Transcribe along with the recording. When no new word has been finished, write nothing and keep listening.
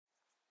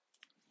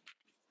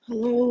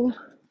Hello,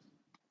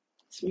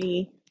 it's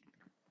me,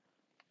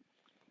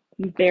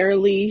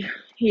 barely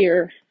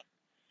here,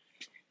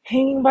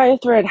 hanging by a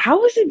thread. How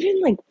has it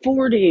been like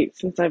 4 days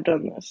since I've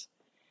done this?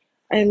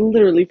 I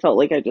literally felt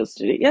like I just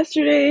did it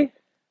yesterday.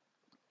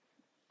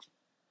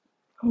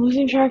 I'm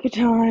losing track of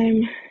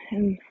time,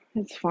 and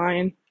it's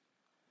fine.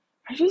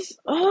 I don't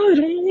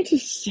know what to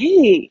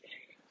say.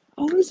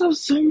 I always have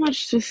so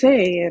much to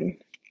say, and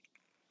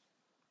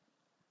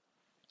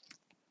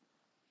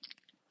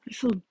I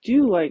still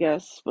do, I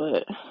guess,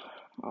 but I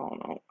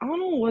don't know. I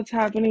don't know what's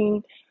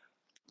happening,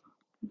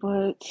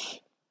 but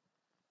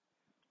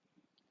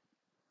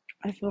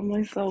I feel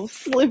myself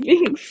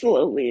slipping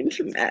slowly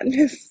into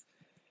madness.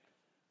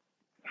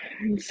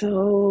 And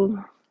so,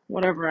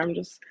 whatever, I'm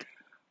just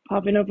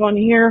popping up on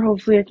here.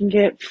 Hopefully, I can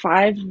get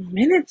 5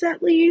 minutes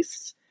at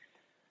least.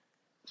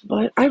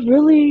 But I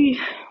really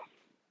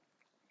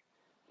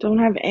don't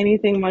have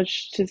anything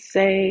much to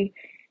say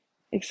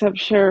except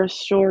share a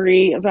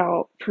story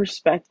about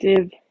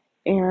perspective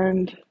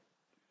and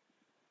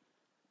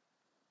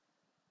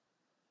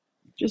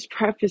just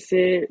preface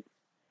it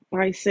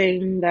by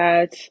saying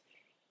that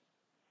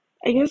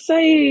I guess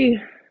I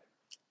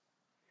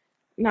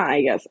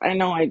guess, I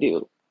know I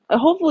do.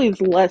 Hopefully, it's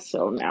less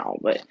so now,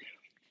 but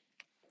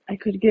I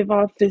could give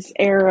off this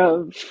air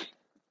of,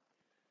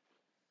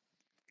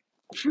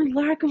 for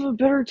lack of a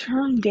better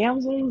term,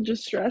 damsel in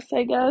distress,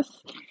 I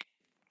guess.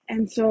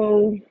 And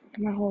so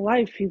my whole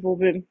life, people have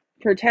been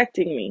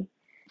protecting me.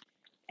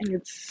 And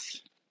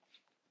it's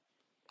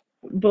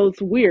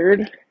both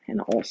weird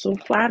and also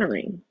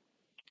flattering.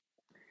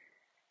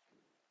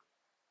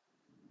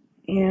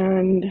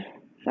 And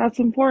that's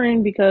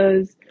important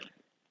because,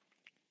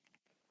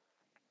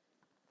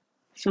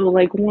 so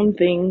like one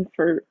thing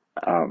for,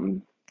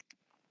 um,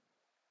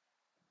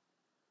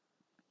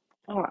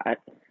 oh,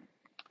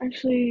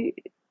 actually,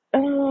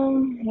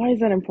 why is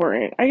that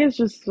important? I guess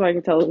just so I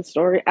can tell the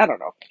story. I don't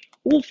know.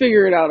 We'll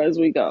figure it out as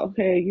we go.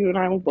 Okay, you and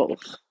I will both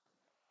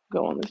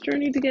go on this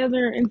journey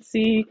together and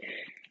see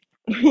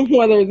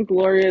whether it's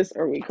glorious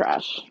or we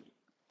crash.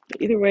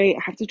 But either way,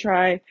 I have to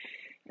try.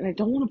 And I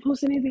don't want to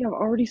post anything I've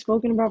already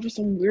spoken about for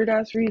some weird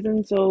ass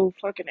reason, so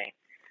fucking A.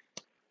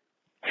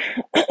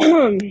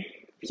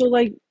 So,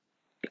 like,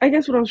 I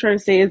guess what I was trying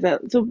to say is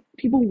that, so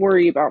people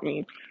worry about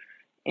me.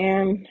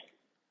 And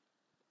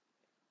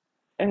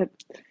at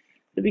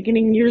the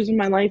beginning years of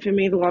my life, it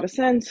made a lot of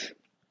sense.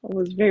 I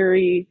was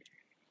very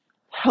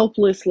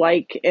helpless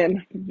like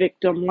and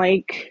victim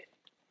like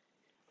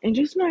and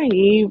just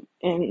naive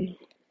and,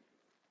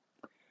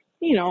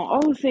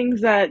 all the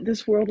things that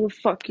this world will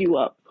fuck you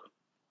up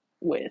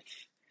with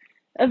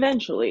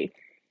eventually.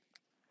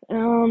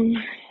 Um,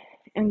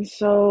 and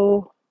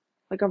so,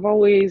 like, I've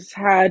always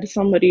had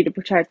somebody to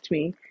protect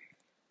me,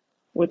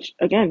 which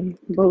again,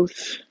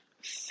 both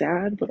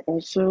sad but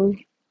also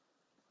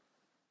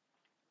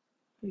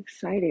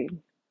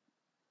exciting.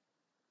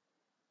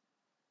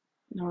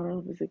 No, I don't know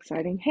if it's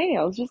exciting. Hey,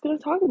 I was just gonna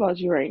talk about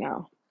you right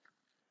now.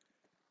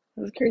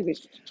 That was crazy.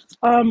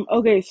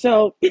 Okay,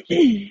 so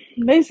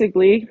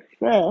basically,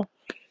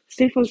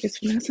 stay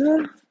focused,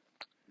 Vanessa.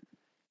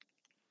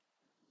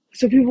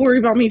 So people worry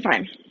about me,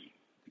 fine.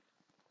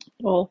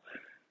 Well,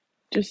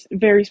 just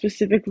very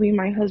specifically,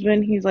 my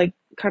husband, he's like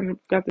kind of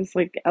got this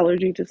like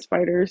allergy to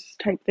spiders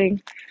type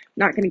thing.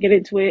 Not gonna get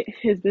into it.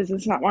 His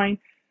business, not mine.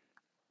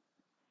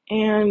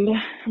 And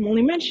I'm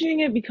only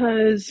mentioning it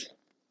because,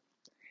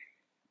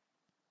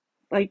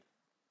 like,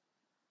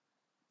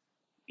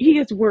 he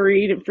gets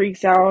worried and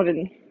freaks out,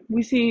 and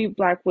we see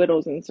black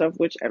widows and stuff,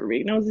 which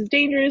everybody knows is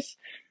dangerous.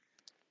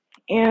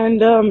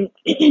 And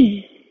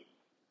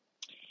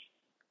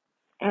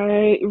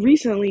I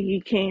recently he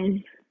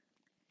came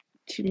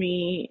to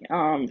me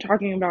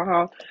talking about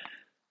how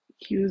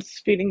he was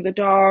feeding the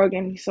dog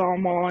and he saw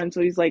them all, and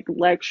so he's like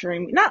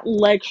lecturing me, not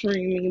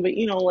lecturing me, but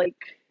like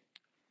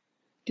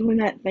doing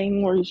that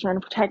thing where he's trying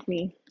to protect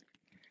me.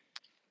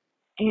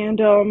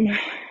 And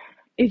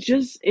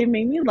it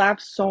made me laugh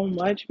so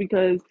much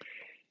because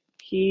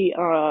he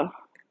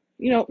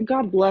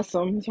God bless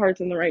him, his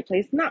heart's in the right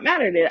place. Not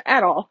mad at it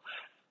at all.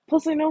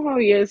 Plus, I know how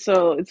he is,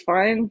 so it's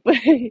fine. But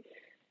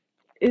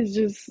it's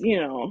just,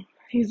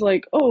 he's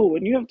like, oh,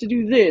 and you have to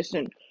do this,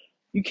 and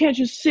you can't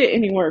just sit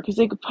anywhere because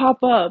they could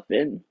pop up.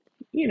 And,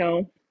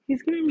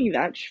 he's giving me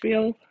that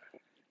spiel.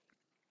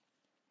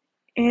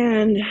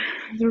 And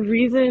the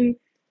reason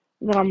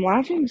that I'm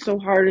laughing so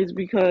hard is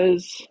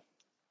because,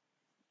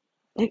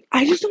 like,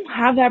 I just don't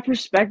have that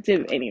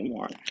perspective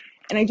anymore.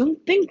 And I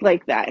don't think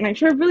like that. And I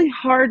try really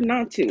hard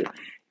not to.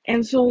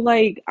 And so,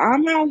 like,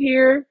 I'm out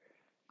here.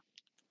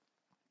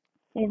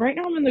 Well, right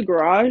now I'm in the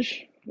garage,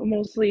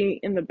 mostly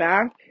in the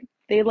back.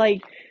 They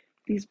like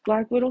these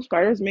black widow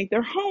spiders make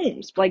their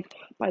homes, like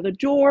by the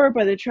door,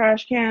 by the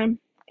trash can.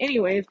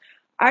 Anyways,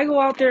 I go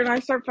out there and I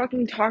start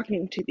fucking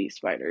talking to these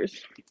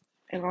spiders.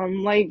 And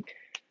I'm like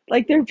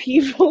they're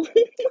people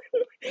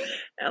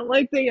and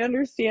like they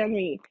understand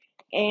me.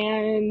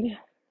 And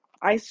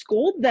I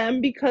scold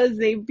them because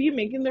they be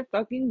making their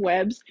fucking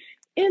webs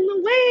in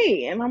the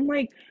way. And I'm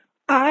like,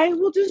 I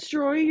will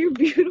destroy your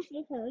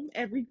beautiful home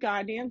every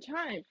goddamn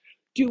time.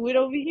 Do it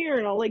over here,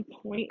 and I'll like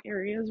point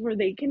areas where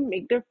they can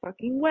make their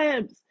fucking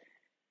webs.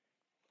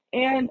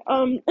 And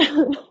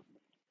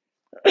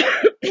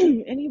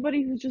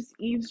anybody who's just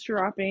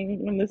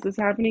eavesdropping when this is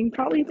happening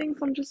probably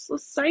thinks I'm just a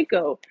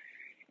psycho.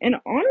 And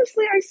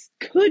honestly,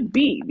 could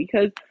be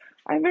because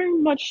I very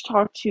much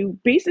talk to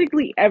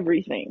basically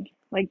everything.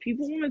 Like,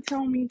 people want to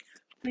tell me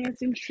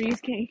plants and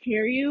trees can't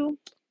hear you.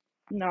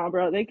 Nah,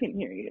 bro, they can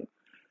hear you.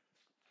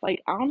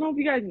 Like, I don't know if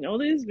you guys know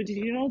this, but did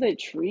you know that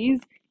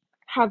trees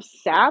have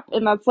sap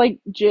and that's like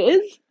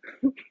jizz?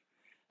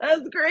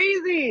 That's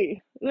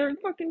crazy. They're a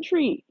fucking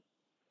tree.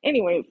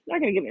 Anyways, not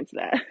gonna get into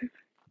that.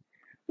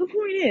 The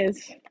point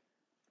is,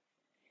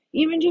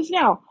 even just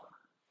now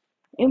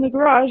in the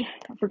garage,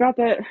 I forgot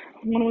that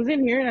one was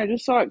in here and I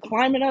just saw it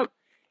climbing up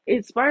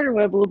its spider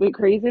web a little bit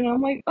crazy, and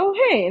I'm like, oh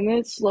hey, and then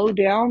it slowed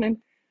down and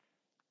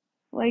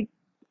like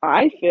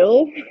I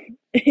feel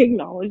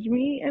acknowledged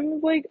me and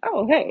was like,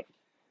 oh hey,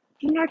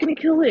 I'm not gonna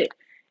kill it.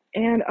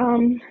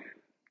 And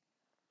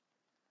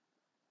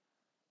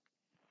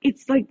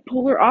it's like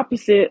polar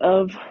opposite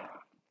of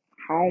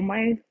how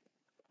my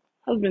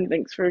husband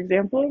thinks, for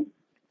example.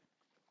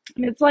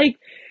 And it's like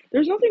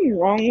there's nothing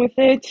wrong with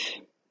it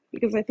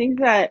because I think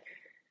that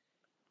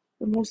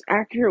the most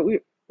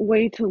accurate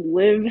way to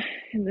live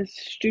in this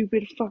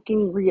stupid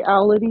fucking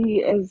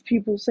reality, as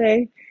people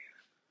say,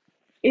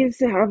 is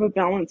to have a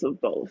balance of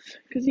both.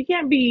 Because you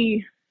can't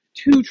be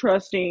too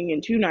trusting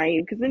and too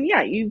naive, because then,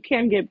 yeah, you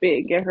can get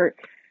big, get hurt,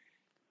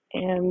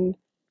 and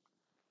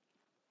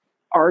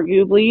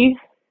arguably,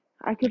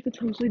 I could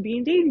potentially be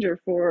in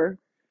danger for,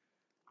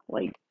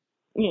 like,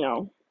 you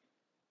know,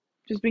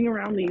 just being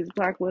around these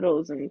black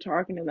widows and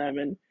talking to them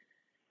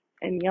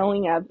and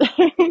yelling at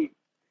them.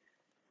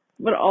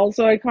 But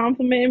also, I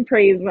compliment and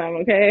praise them,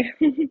 okay?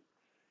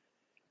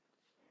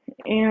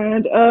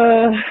 And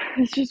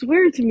it's just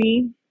weird to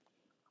me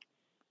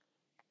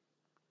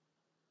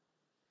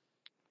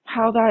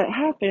how that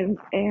happens,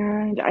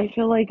 and I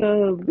feel like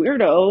a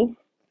weirdo,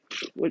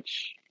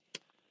 which,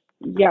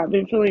 yeah, I've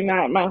been feeling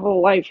that my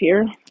whole life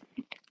here,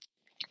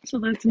 so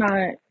that's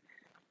not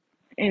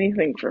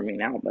anything for me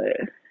now, but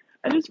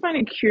I just find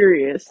it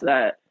curious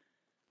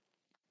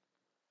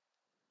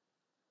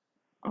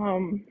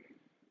um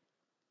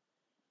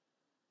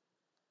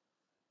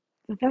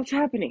that that's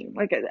happening.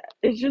 Like,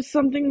 it's just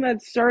something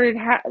that started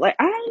like,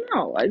 I don't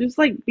know, I just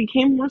like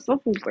became more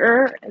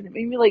self-aware, and it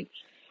made me like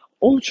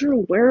ultra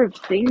aware of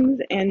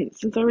things, and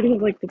since I already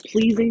have like the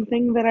pleasing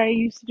thing that I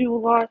used to do a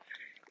lot,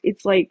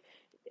 it's like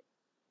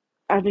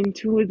I've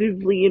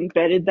intuitively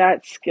embedded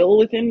that skill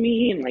within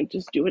me and like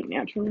just do it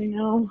naturally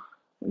now.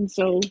 And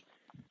so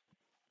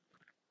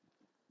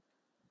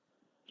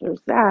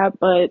there's that,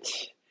 but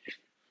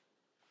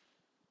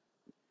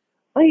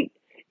like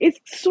it's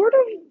sort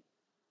of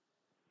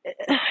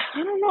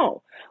I don't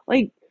know.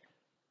 Like,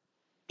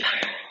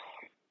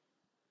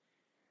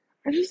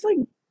 I just like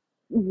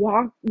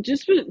walk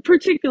just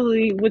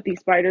particularly with these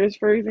spiders,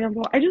 for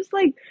example. I just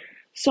like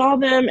saw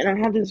them and I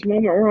had this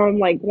moment where I'm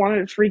like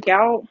wanted to freak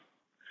out,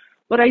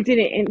 but I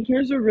didn't. And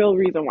here's a real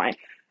reason why.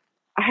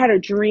 I had a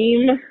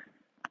dream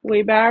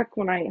way back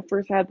when I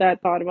first had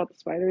that thought about the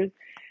spiders,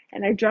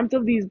 and I dreamt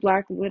of these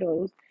black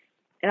widows,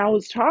 and I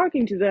was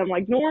talking to them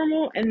like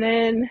normal, and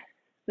then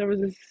there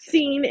was a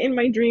scene in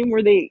my dream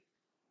where they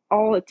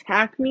all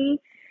attacked me,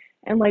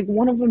 and like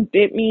one of them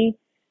bit me,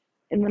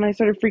 and then I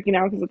started freaking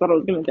out because I thought I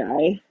was gonna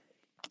die,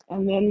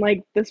 and then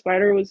like the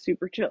spider was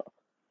super chill,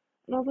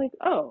 and I was like,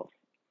 oh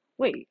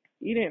wait,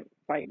 you didn't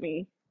bite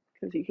me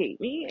because you hate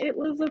me. It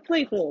was a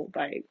playful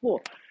bite,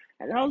 cool.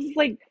 And I was just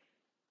like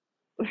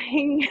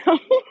hanging out,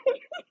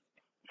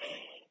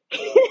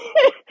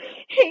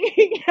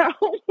 hanging out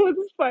with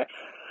spiders.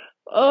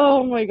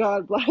 Oh my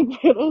god, black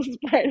widow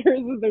spiders,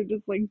 and they're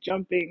just like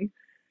jumping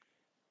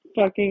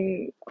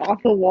fucking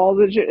off the walls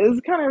and shit. It's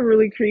kind of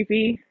really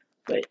creepy,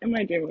 but in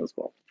my dream it was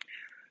cool.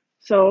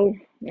 So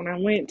when I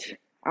went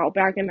out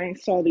back and I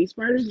saw these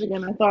spiders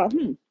again, I thought,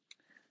 you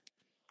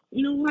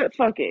know what?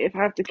 Fuck it. If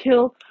I have to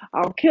kill,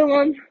 I'll kill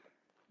them.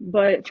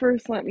 But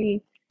first, let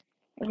me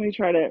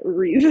try to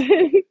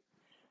reason.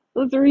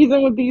 Let's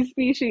reason with these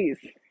species,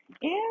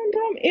 and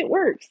it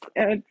works.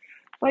 And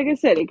like I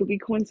said, it could be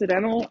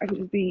coincidental. I could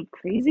just be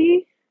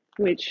crazy,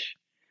 which,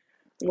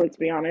 let's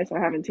be honest, I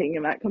haven't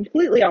taken that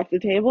completely off the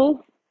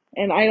table,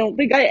 and I don't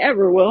think I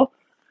ever will.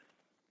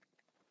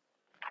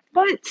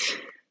 But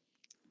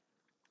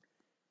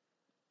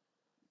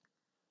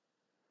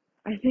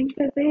I think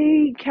that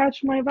they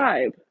catch my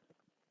vibe.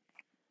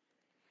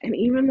 And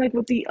even like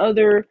with the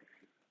other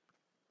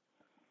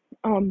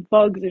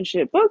bugs and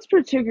shit. Bugs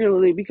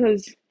particularly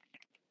because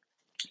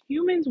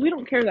humans, we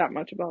don't care that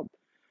much about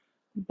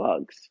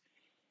bugs.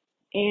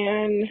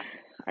 And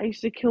I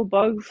used to kill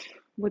bugs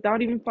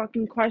without even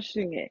fucking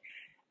questioning it.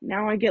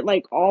 Now I get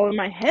like all in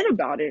my head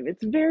about it.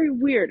 It's very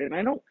weird, and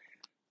I don't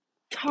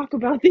talk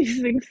about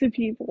these things to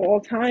people all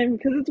the time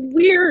because it's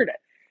weird.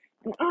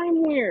 And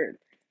I'm weird.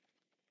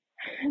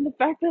 And the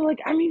fact that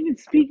like I'm even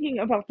speaking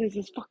about this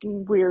is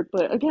fucking weird.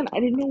 But again, I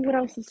didn't know what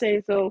else to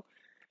say, so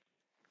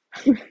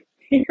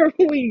Here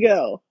we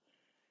go.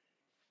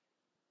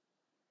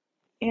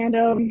 And I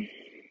don't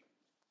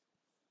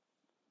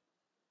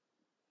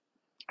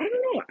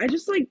know. I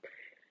just like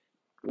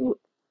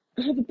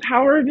have the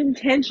power of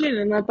intention,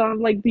 and that's on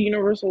like the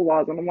universal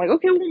laws. And I'm like,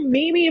 okay, well,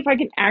 maybe if I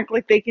can act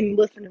like they can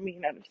listen to me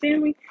and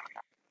understand me,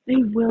 they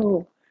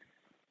will.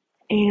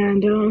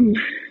 And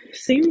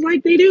seems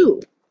like they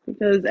do,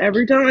 because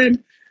every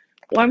time,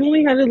 well, I've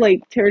only had to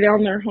like tear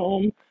down their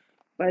home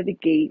by the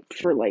gate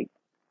for like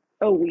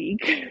a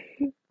week,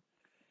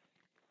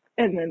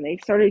 and then they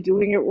started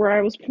doing it where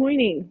I was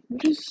pointing,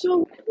 which is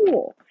so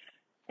cool.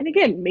 And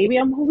again, maybe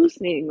I'm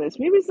hallucinating this.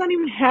 Maybe it's not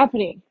even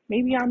happening.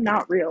 Maybe I'm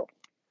not real.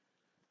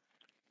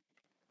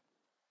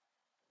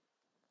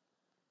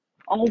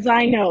 All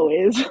I know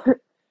is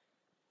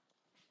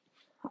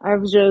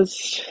I've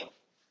just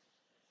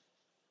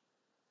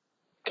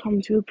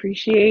come to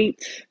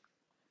appreciate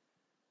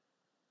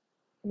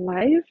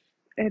life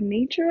and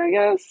nature, I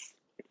guess,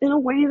 in a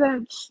way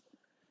that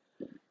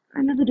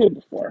I never did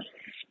before.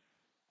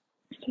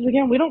 Because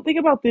again, we don't think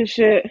about this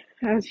shit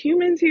as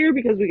humans here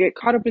because we get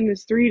caught up in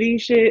this 3D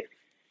shit,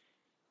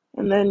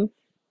 and then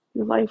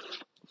your life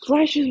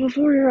flashes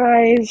before your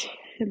eyes,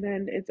 and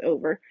then it's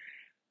over.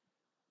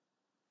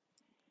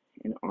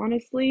 And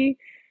honestly,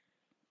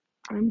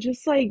 I'm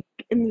just like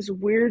in this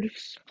weird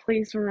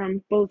place where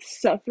I'm both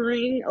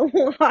suffering a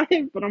lot,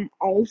 but I'm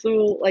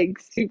also like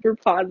super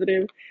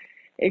positive,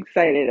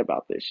 excited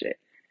about this shit.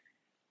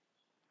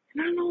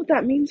 And I don't know what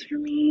that means for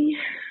me.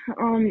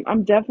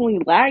 I'm definitely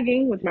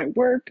lagging with my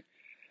work,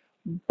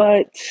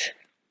 but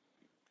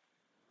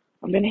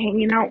I've been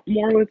hanging out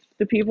more with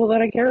the people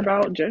that I care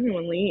about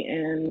genuinely,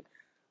 and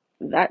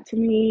that to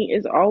me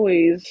is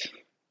always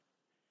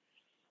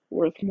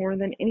worth more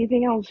than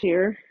anything else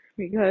here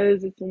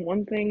because it's the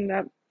one thing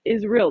that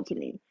is real to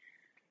me.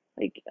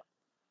 Like,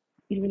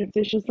 even if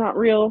this shit's not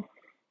real,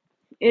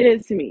 it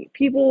is to me.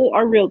 People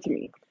are real to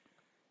me,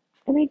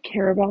 and I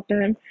care about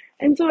them.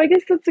 And so I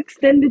guess that's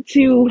extended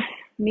to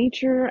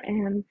nature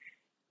and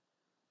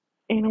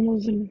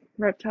animals and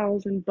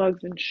reptiles and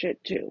bugs and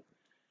shit too.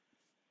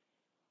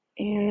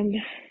 And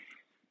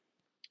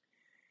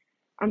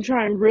I'm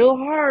trying real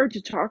hard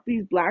to talk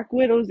these black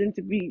widows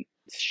into be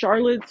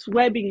Charlotte's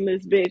webbing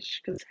this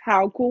bitch, because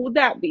how cool would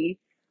that be?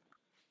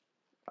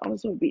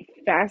 Also, would be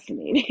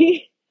fascinating,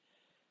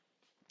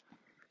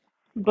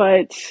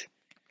 but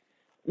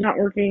not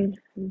working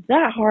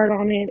that hard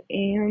on it.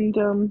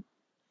 And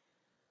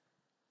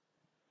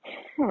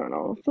I don't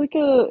know, it's like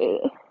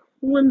a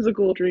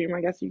whimsical dream,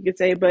 I guess you could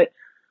say. But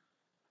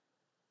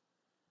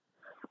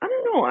I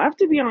don't know. I have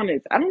to be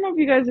honest. I don't know if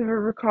you guys have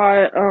ever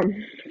caught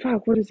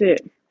fuck, what is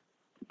it?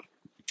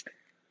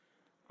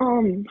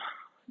 Um,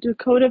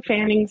 Dakota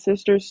Fanning's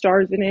sister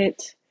stars in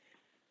it.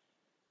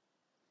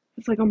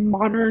 It's like a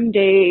modern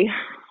day. I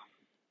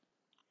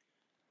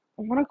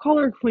want to call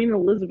her Queen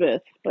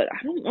Elizabeth, but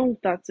I don't know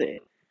if that's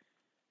it.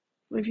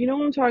 If you know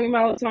what I'm talking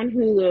about, it's on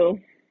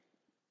Hulu.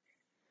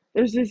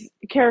 There's this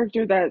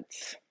character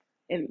that's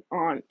an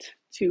aunt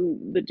to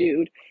the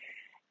dude,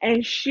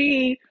 and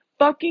she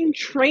fucking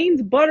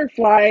trains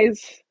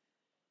butterflies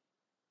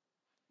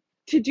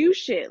to do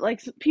shit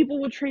like people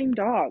would train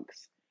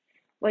dogs.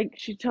 Like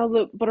she'd tell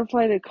the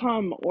butterfly to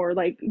come or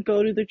like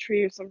go to the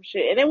tree or some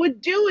shit, and it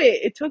would do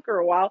it. It took her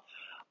a while,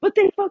 but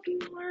they fucking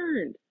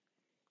learned.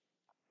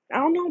 I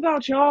don't know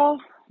about y'all,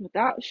 but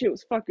that shit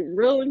was fucking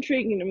real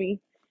intriguing to me.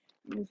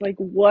 It's like,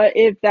 what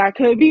if that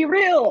could be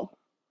real?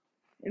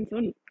 And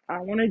so I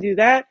want to do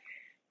that.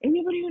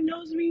 Anybody who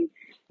knows me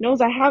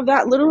knows I have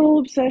that literal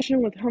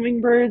obsession with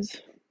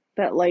hummingbirds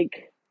that,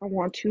 like, I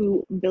want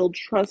to build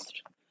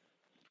trust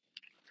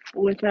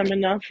with them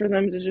enough for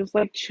them to just,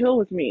 like, chill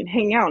with me and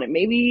hang out. And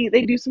maybe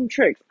they do some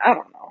tricks. I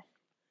don't know.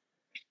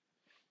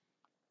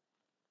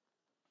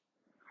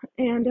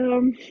 And,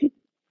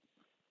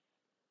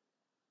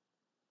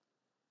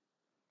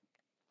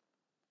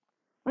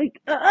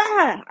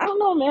 I don't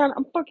know, man.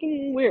 I'm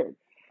fucking weird.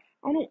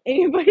 I don't know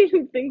anybody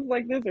who thinks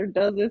like this or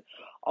does this.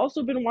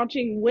 Also, been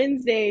watching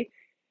Wednesday.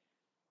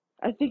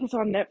 I think it's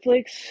on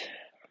Netflix.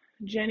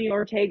 Jenny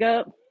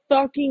Ortega.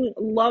 Fucking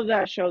love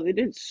that show. They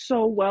did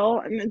so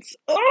well, and it's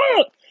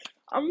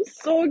I'm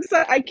so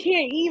excited. I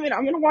can't even.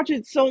 I'm gonna watch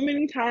it so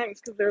many times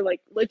because they're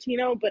like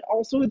Latino, but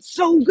also it's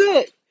so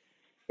good.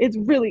 It's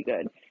really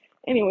good.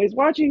 Anyways,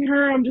 watching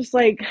her, I'm just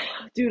like,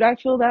 dude, I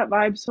feel that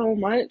vibe so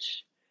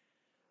much.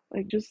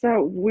 Like just that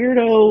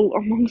weirdo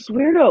amongst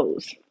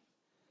weirdos.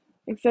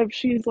 Except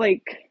she's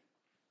like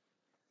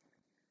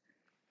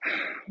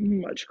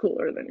much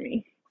cooler than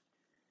me.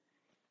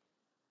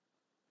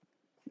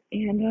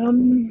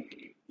 And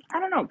I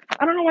don't know.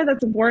 I don't know why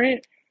that's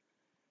important.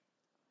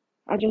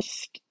 I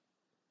just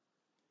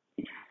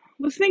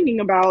was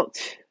thinking about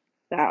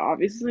that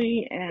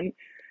obviously and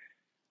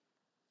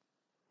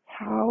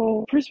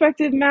how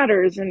perspective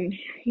matters, and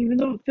even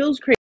though it feels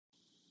crazy.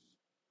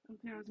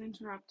 Okay, I was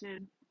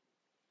interrupted,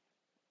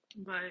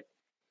 but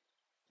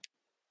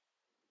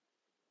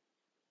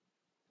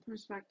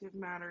perspective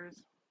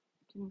matters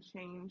can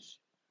change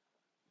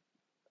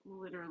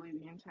literally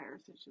the entire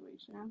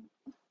situation.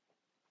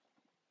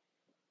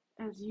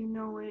 as you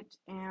know it,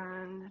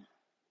 and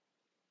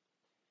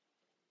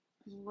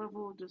there's a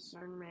level of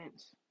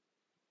discernment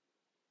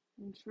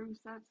and truth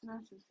that's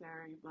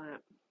necessary,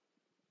 but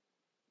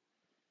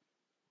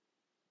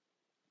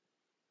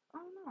I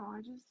don't know,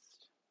 I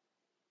just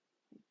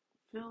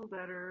feel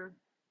better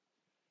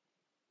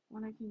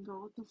when I can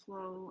go with the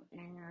flow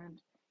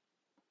and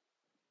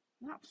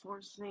not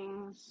force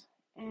things.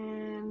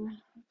 And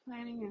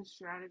planning and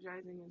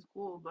strategizing is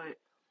cool, but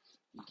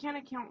you can't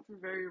account for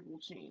variable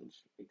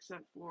change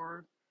except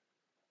for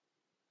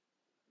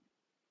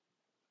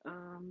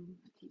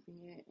keeping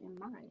it in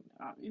mind,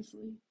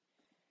 obviously,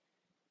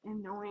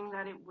 and knowing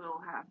that it will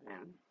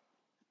happen.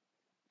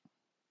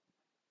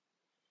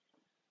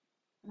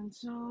 And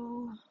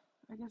so,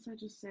 I guess I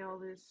just say all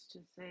this to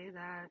say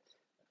that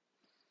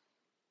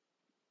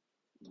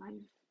life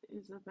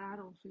is a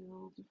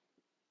battlefield,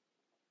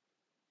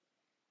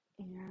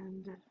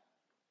 and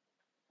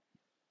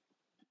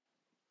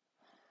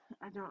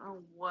I don't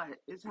know what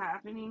is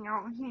happening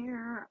out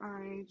here.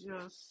 I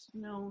just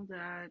know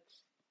that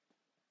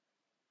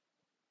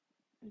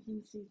I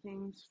can see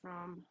things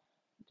from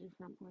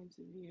different points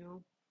of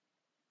view,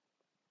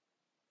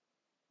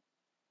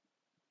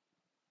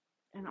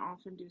 and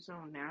often do so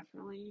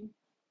naturally,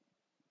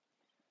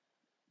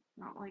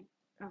 not like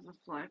as a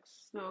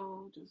flex,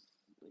 though, just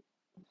like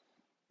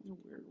in a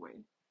weird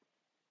way.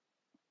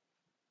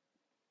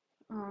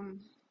 Um,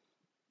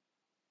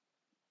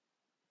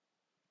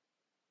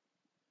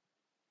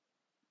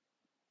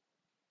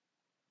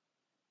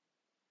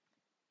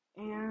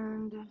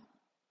 and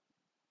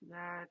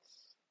that,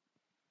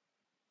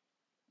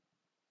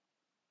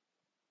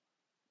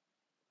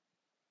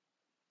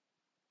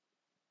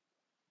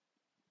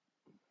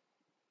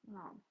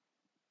 oh,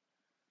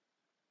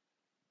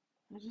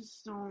 I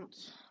just don't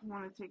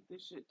want to take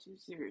this shit too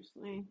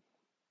seriously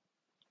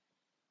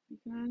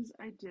because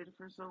I did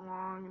for so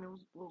long and it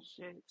was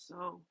bullshit.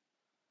 So,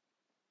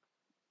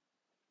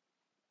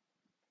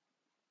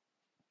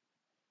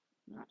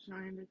 I'm not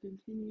trying to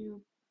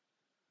continue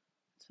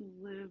to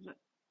live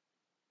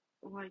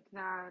like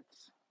that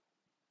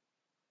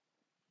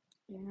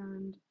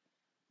and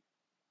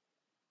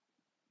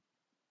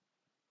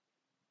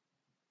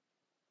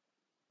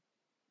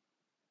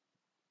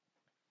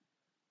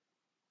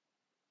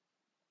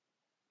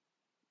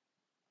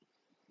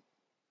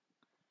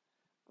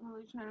I'm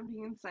really trying to be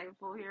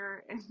insightful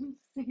here and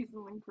say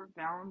something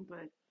profound,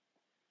 but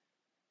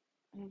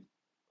I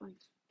like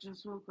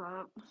just woke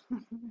up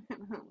and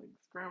I like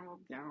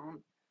scrambled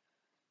down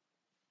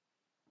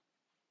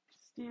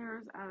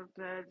stairs out of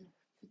bed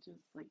to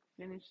just like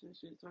finish this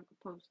shit so I could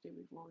post it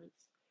before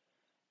it's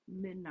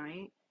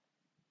midnight.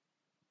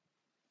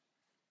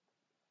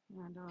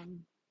 And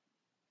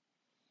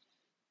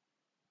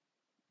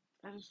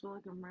I just feel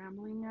like I'm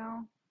rambling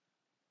now.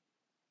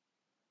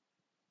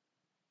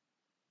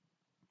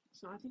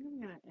 So I think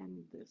I'm gonna end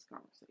this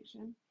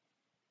conversation.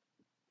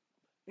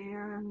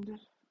 And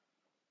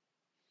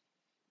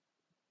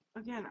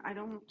again, I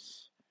don't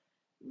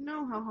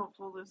know how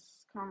helpful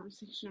this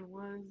conversation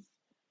was.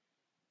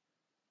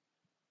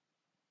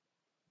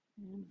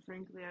 And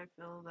frankly, I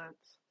feel that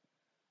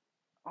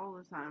all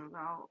the time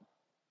about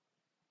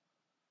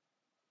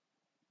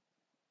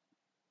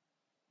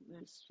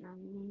this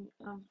journey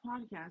of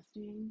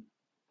podcasting.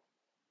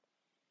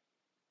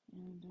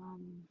 And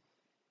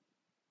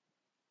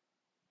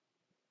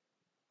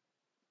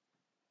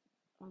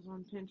I was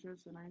on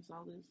Pinterest and I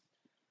saw this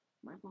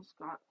Michael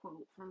Scott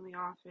quote from The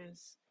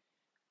Office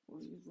where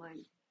he's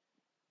like,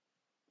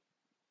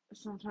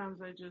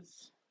 sometimes I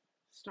just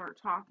start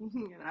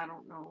talking and I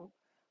don't know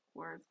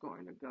where it's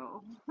going to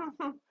go.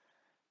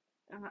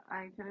 And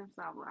I couldn't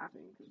stop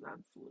laughing because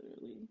that's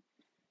literally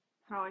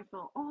how I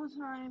feel all the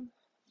time,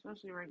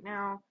 especially right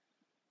now.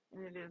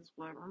 And it is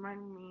what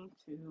reminded me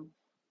to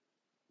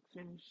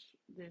finish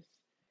this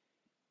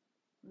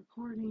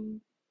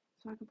recording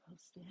so I could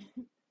post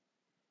it.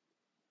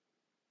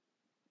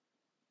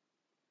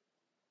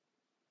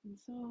 And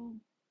so,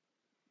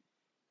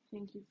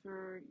 thank you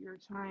for your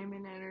time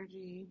and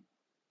energy.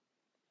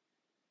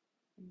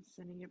 I'm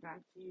sending it back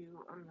to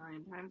you a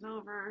million times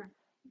over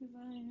because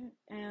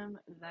I am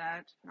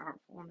that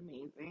powerful and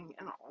amazing.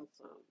 And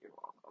also, you're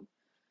welcome.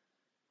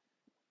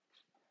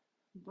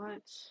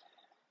 But,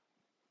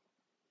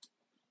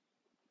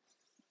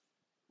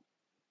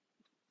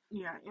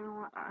 yeah, you know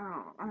what? I don't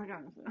know. I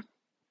gotta say,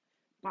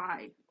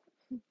 bye.